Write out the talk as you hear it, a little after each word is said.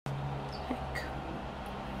heck?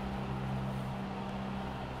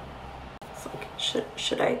 It's like,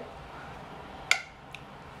 should I?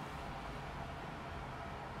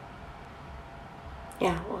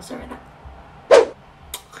 Yeah, we'll start with that.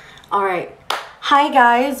 All right. Hi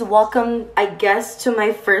guys, welcome, I guess, to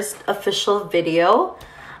my first official video.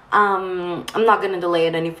 I'm not gonna delay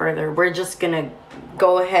it any further. We're just gonna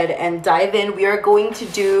go ahead and dive in. We are going to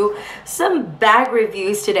do some bag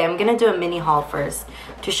reviews today. I'm gonna do a mini haul first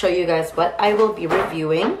to show you guys what I will be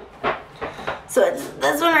reviewing. So it's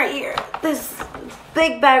this one right here, this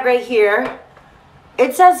big bag right here.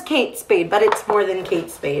 It says Kate Spade, but it's more than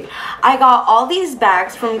Kate Spade. I got all these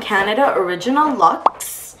bags from Canada Original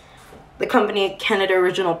Luxe, the company Canada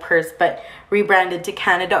Original Purse, but rebranded to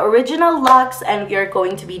Canada Original Luxe, and we are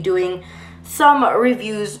going to be doing some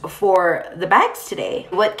reviews for the bags today.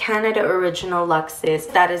 What Canada Original Luxe is,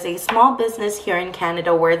 that is a small business here in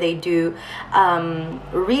Canada where they do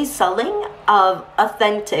reselling of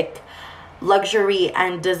authentic luxury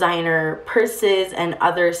and designer purses and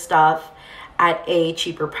other stuff at a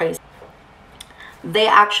cheaper price. They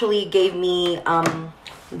actually gave me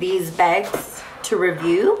these bags to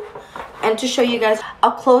review and to show you guys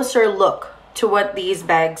a closer look to what these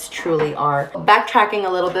bags truly are. Backtracking a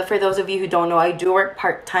little bit, for those of you who don't know, I do work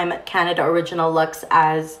part-time at Canada Original Luxe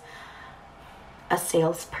as a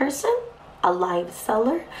salesperson, a live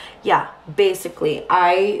seller. Yeah, basically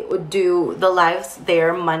I would do the lives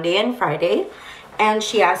there Monday and Friday, and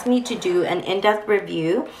she asked me to do an in-depth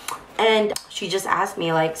review. And she just asked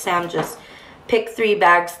me, like, Sam, just pick 3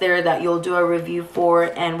 bags there that you'll do a review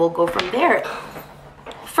for, and we'll go from there.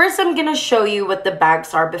 First, I'm gonna show you what the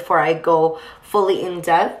bags are before I go fully in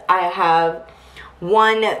depth. I have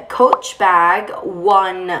 1 Coach bag,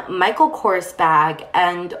 1 Michael Kors bag,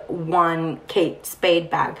 and 1 Kate Spade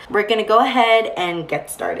bag. We're gonna go ahead and get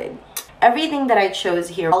started. Everything that I chose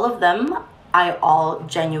here, all of them, I all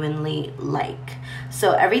genuinely like.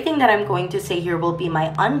 So everything that I'm going to say here will be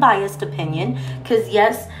my unbiased opinion, because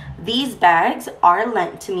yes, these bags are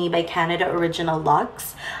lent to me by Canada Original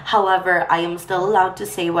Luxe. However, I am still allowed to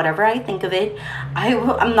say whatever I think of it.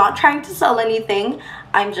 I'm not trying to sell anything.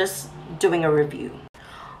 I'm just doing a review.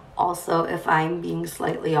 Also, if I'm being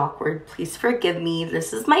slightly awkward, please forgive me.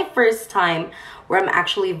 This is my first time where I'm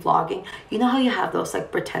actually vlogging. You know how you have those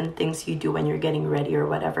like pretend things you do when you're getting ready or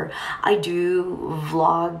whatever? I do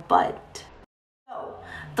vlog, but... So,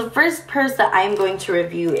 the first purse that I'm going to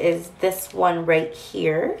review is this one right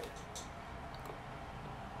here.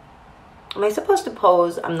 Am I supposed to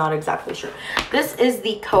pose? I'm not exactly sure. This is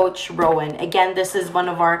the Coach Rowan. Again, this is one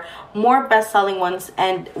of our more best-selling ones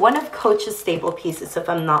and one of Coach's staple pieces, if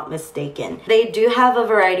I'm not mistaken. They do have a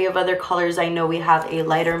variety of other colors. I know we have a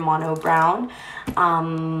lighter mono brown,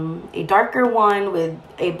 a darker one with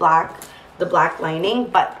the black lining,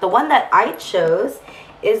 but the one that I chose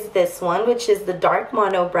is this one, which is the dark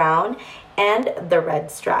mono brown and the red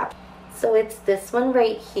strap. So it's this one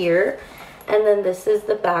right here. And then this is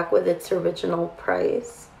the back with its original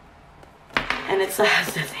price. And it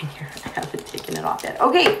has the thing here. I haven't taken it off yet.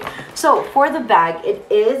 Okay, so for the bag, it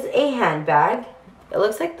is a handbag. It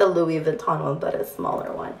looks like the Louis Vuitton one, but a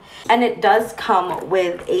smaller one. And it does come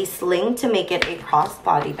with a sling to make it a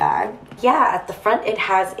crossbody bag. Yeah, at the front, it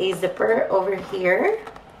has a zipper over here.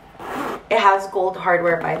 It has gold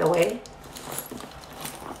hardware, by the way.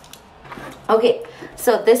 Okay,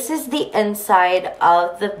 so this is the inside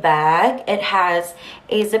of the bag. It has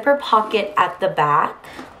a zipper pocket at the back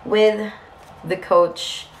with the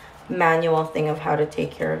Coach manual thing of how to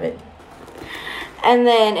take care of it. And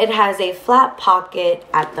then it has a flat pocket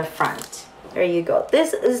at the front. There you go.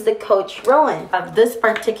 This is the Coach Rowan. This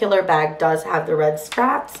particular bag does have the red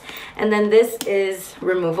straps. And then this is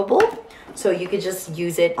removable. So you could just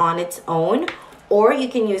use it on its own, or you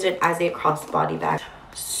can use it as a crossbody bag.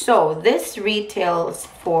 So this retails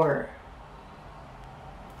for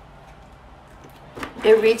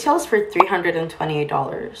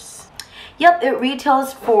 $328. Yep, it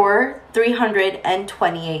retails for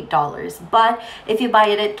 $328. But if you buy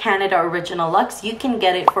it at Canada Original Luxe, you can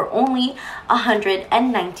get it for only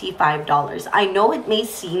 $195. I know it may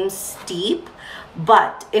seem steep,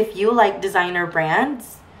 but if you like designer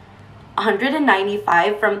brands,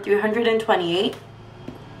 $195 from $328,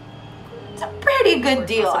 it's a pretty good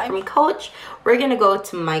deal. So from Coach, we're gonna go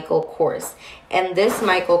to Michael Kors. And this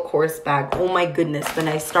Michael Kors bag, oh my goodness, when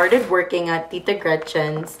I started working at Tita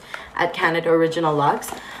Gretchen's at Canada Original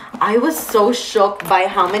Luxe, I was so shocked by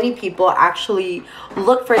how many people actually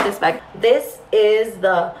look for this bag. This is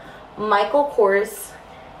the Michael Kors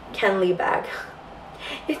Kenley bag.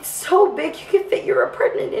 It's so big, you can fit your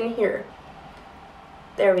apartment in here.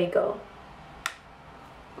 There we go.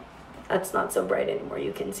 That's not so bright anymore.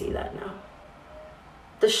 You can see that now.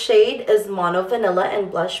 The shade is Mono Vanilla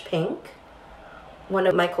and Blush Pink. One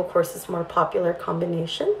of Michael Kors's more popular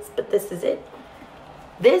combinations, but this is it.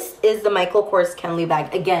 This is the Michael Kors Kenley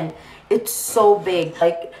bag. Again, it's so big.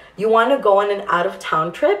 Like, you want to go on an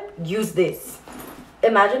out-of-town trip, use this.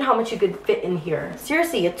 Imagine how much you could fit in here.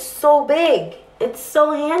 Seriously, it's so big. It's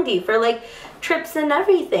so handy for like trips and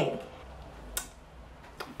everything.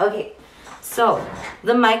 Okay, so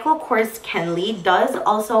the Michael Kors Kenley does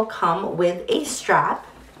also come with a strap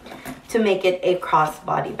to make it a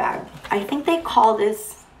crossbody bag. I think they call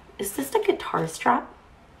this, is this the guitar strap?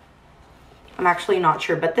 I'm actually not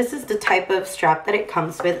sure, but this is the type of strap that it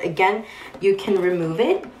comes with. Again, you can remove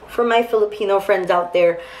it. For my Filipino friends out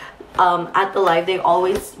there, at the live, they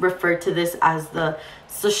always refer to this as the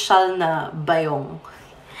social na bayong.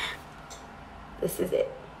 This is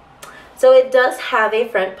it. So it does have a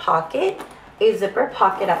front pocket, a zipper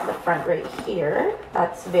pocket at the front right here.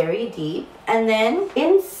 That's very deep. And then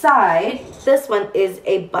inside, this one is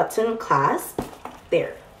a button clasp.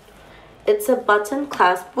 There. It's a button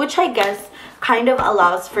clasp, which I guess kind of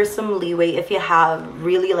allows for some leeway if you have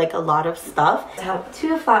really like a lot of stuff. I have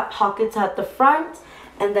two flat pockets at the front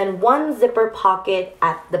and then one zipper pocket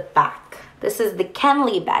at the back. This is the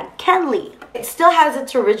Kenley bag. Kenley. It still has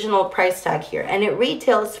its original price tag here and it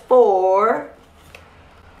retails for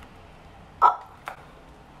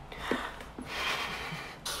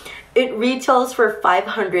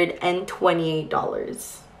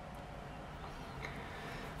 $528.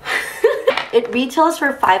 It retails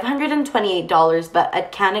for $528, but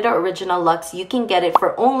at Canada Original Luxe, you can get it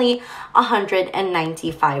for only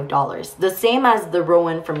 $195. The same as the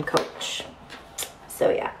Rowan from Coach. So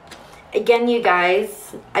yeah. Again, you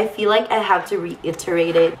guys, I feel like I have to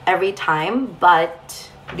reiterate it every time, but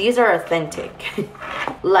these are authentic.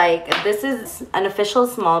 Like, this is an official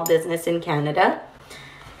small business in Canada,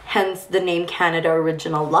 hence the name Canada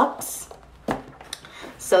Original Luxe.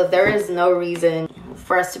 So there is no reason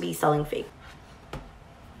for us to be selling fake.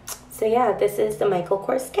 So yeah, this is the Michael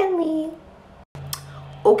Kors Kenley.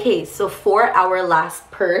 Okay, so for our last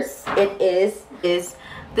purse, it is this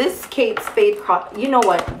Kate Spade crop. You know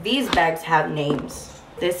what? These bags have names.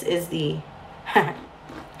 This is the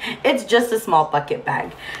it's just a small bucket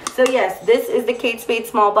bag. So yes, this is the Kate Spade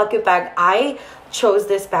small bucket bag. I chose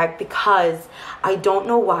this bag because I don't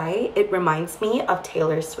know why it reminds me of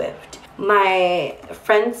Taylor Swift. My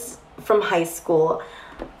friends from high school,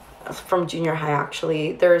 from junior high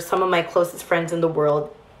actually, they're some of my closest friends in the world.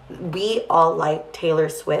 We all like Taylor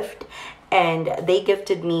Swift and they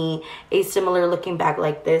gifted me a similar looking bag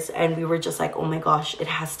like this and we were just like, oh my gosh, it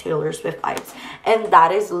has Taylor Swift vibes. And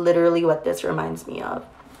that is literally what this reminds me of.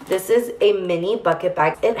 This is a mini bucket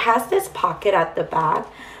bag. It has this pocket at the back,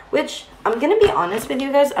 which I'm gonna be honest with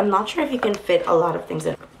you guys, I'm not sure if you can fit a lot of things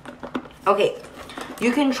in. Okay,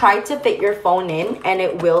 you can try to fit your phone in and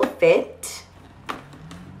it will fit,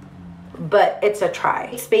 but it's a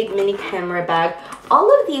try. Spade mini camera bag. All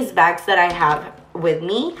of these bags that I have with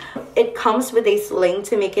me, it comes with a sling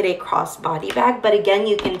to make it a crossbody bag, but again,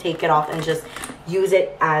 you can take it off and just use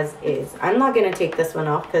it as is. I'm not gonna take this one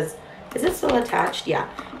off because, is it still attached? Yeah,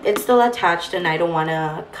 it's still attached and I don't want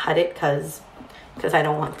to cut it because I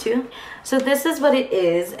don't want to. So this is what it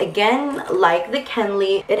is. Again, like the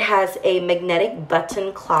Kenley, it has a magnetic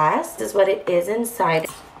button clasp. This is what it is inside.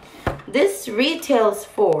 This retails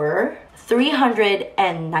for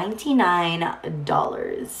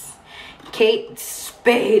 $399. Kate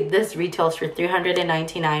Spade, this retails for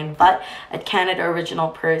 $399, but at Canada Original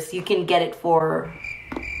Purse, you can get it for,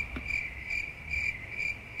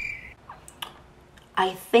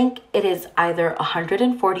 I think it is either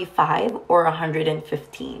 $145 or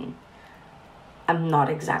 $115. I'm not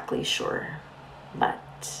exactly sure, but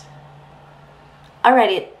I'll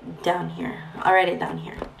write it down here.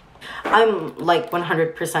 I'm like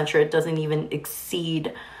 100% sure it doesn't even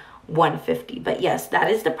exceed $150, but yes, that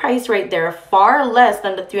is the price right there, far less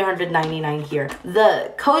than the $399 here.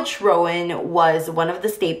 The Coach Rowan was one of the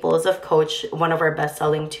staples of Coach, one of our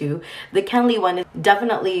best-selling too. The Kenley one is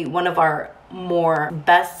definitely one of our more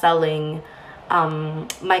best-selling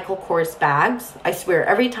Michael Kors bags. I swear,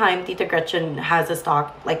 every time Tita Gretchen has a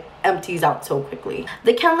stock, like, empties out so quickly.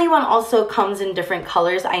 The Kenley one also comes in different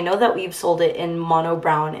colors. I know that we've sold it in mono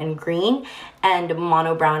brown and green and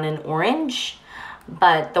mono brown and orange,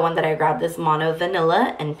 but the one that I grabbed is mono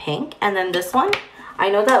vanilla and pink. And then this one, I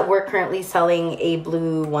know that we're currently selling a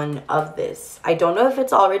blue one of this. I don't know if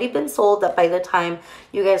it's already been sold, that by the time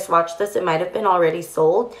you guys watch this, it might have been already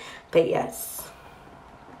sold, but yes.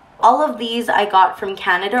 All of these I got from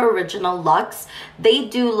Canada Original Luxe. They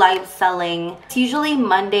do live selling. It's usually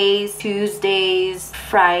Mondays, Tuesdays,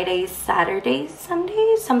 Fridays, Saturdays,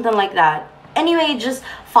 Sundays, something like that. Anyway, just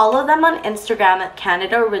follow them on Instagram at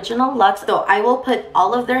Canada Original Luxe. So I will put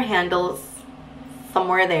all of their handles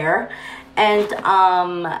somewhere there. And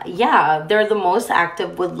yeah, they're the most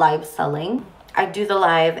active with live selling. I do the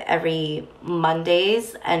live every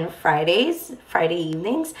Mondays and Friday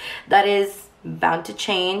evenings. That is bound to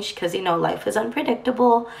change because, you know, life is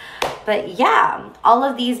unpredictable. But yeah, all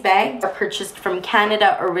of these bags are purchased from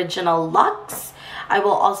Canada Original Luxe. I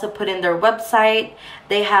will also put in their website.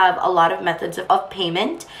 They have a lot of methods of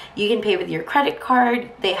payment. You can pay with your credit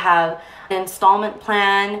card. They have an installment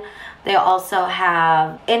plan. They also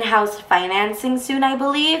have in-house financing soon, I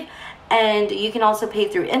believe. And you can also pay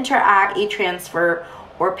through Interact, e-transfer,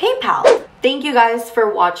 or PayPal. Thank you guys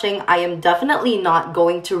for watching. I am definitely not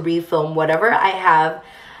going to refilm. Whatever I have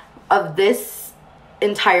of this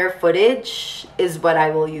entire footage is what I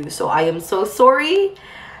will use. So I am so sorry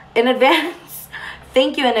in advance.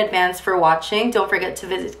 Thank you in advance for watching. Don't forget to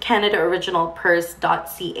visit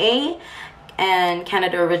CanadaOriginalPurse.ca and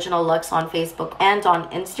Canada Original Luxe on Facebook and on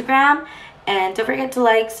Instagram. And don't forget to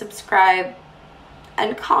like, subscribe,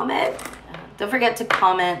 and comment. Don't forget to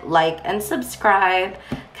comment, like, and subscribe,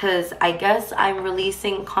 because I guess I'm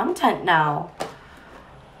releasing content now.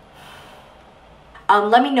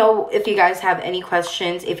 Let me know if you guys have any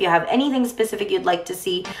questions. If you have anything specific you'd like to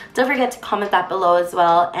see, don't forget to comment that below as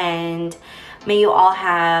well. And may you all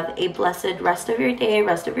have a blessed rest of your day,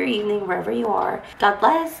 rest of your evening, wherever you are. God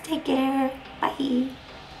bless. Take care. Bye.